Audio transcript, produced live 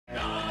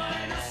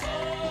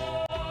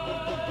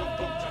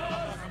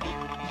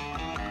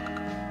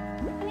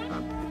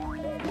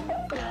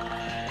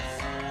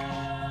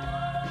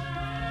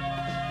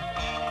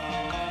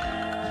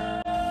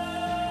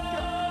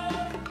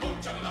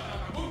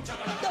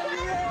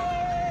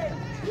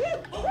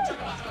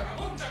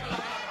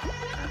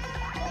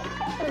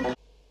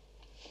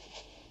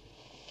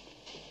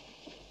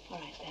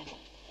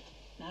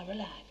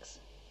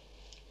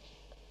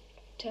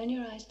Turn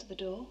your eyes to the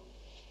door.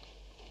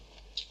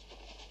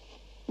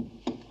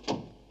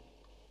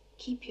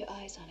 Keep your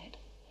eyes on it.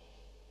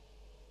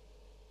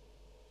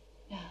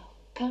 Now,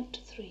 count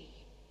to 3.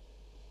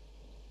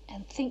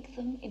 And think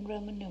them in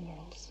Roman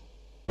numerals.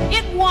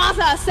 It was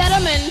a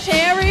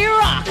sedimentary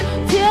rock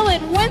till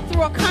it went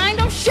through a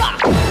kind of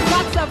shock.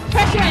 Lots of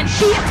pressure and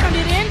heat turned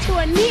it into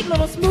a neat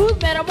little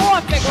smooth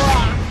metamorphic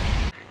rock.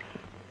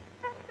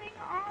 Something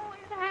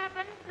always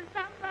happens to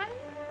somebody.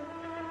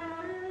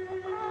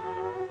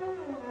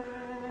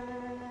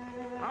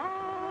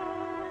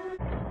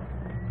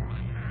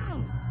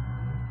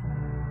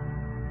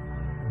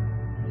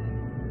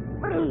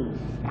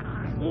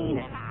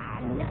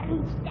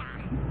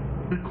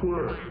 Be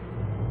clear.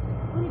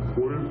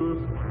 What is this?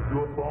 You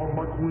have found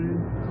my queen?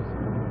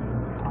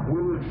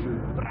 Where is she?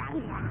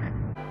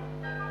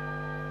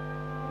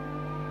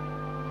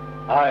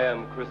 I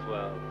am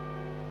Criswell.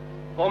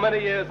 For many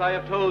years I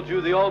have told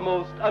you the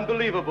almost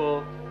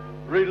unbelievable,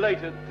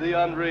 related the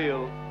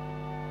unreal,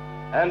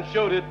 and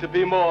showed it to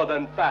be more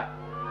than fact.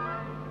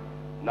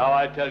 Now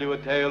I tell you a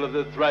tale of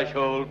the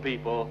threshold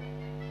people,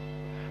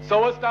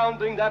 so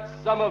astounding that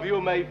some of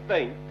you may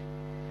faint.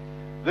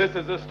 This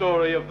is a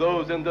story of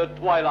those in the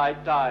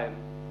twilight time,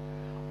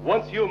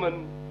 once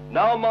human,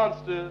 now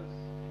monsters,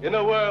 in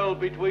a world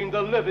between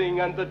the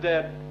living and the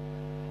dead.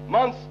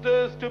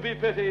 Monsters to be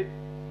pitied,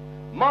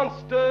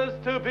 monsters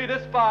to be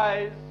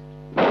despised.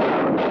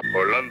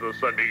 Orlando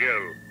San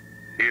Miguel,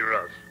 hear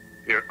us.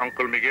 Your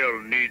Uncle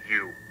Miguel needs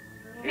you.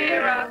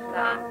 Hear us,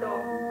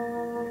 Lando.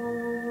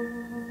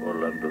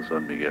 Orlando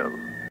San Miguel,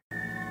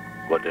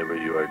 whatever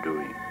you are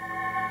doing,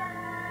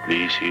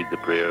 please heed the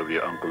prayer of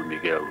your Uncle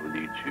Miguel who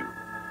needs you.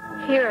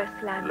 Hear us,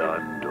 Lando.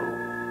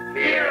 Lando.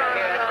 Hear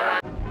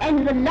us, Lando.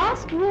 And the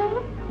last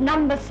rule,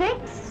 number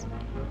 6,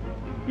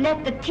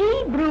 let the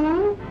tea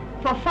brew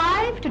for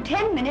 5 to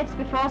 10 minutes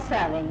before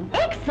serving.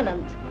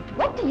 Excellent.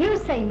 What do you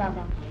say,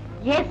 Mother?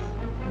 Yes,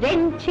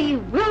 then tea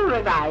will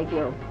revive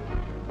you.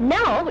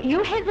 Now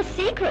you have the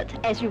secret,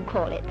 as you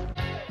call it.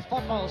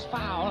 Football's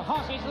foul,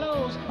 horses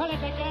lose,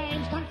 Olympic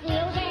Games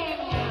confusing.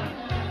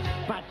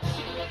 But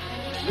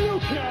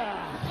snooker!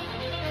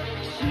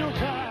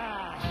 Snooker!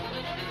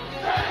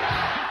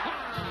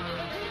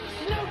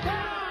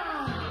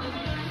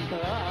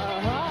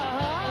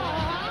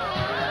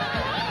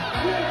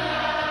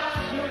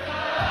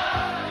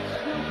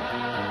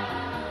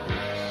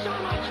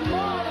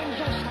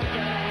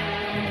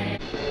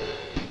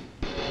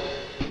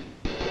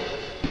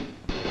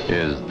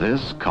 Is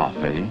this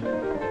coffee?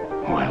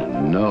 Well,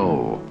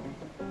 no.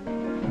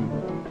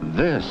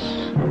 This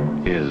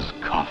is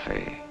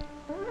coffee.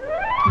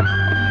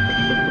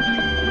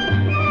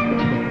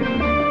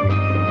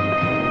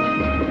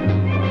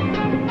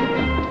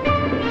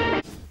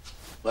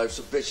 Life's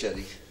a bitch,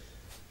 Eddie.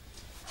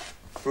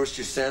 First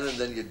you sin and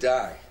then you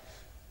die.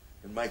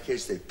 In my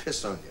case, they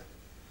piss on you.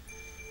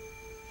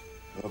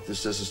 I hope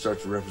this doesn't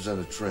start to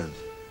represent a trend.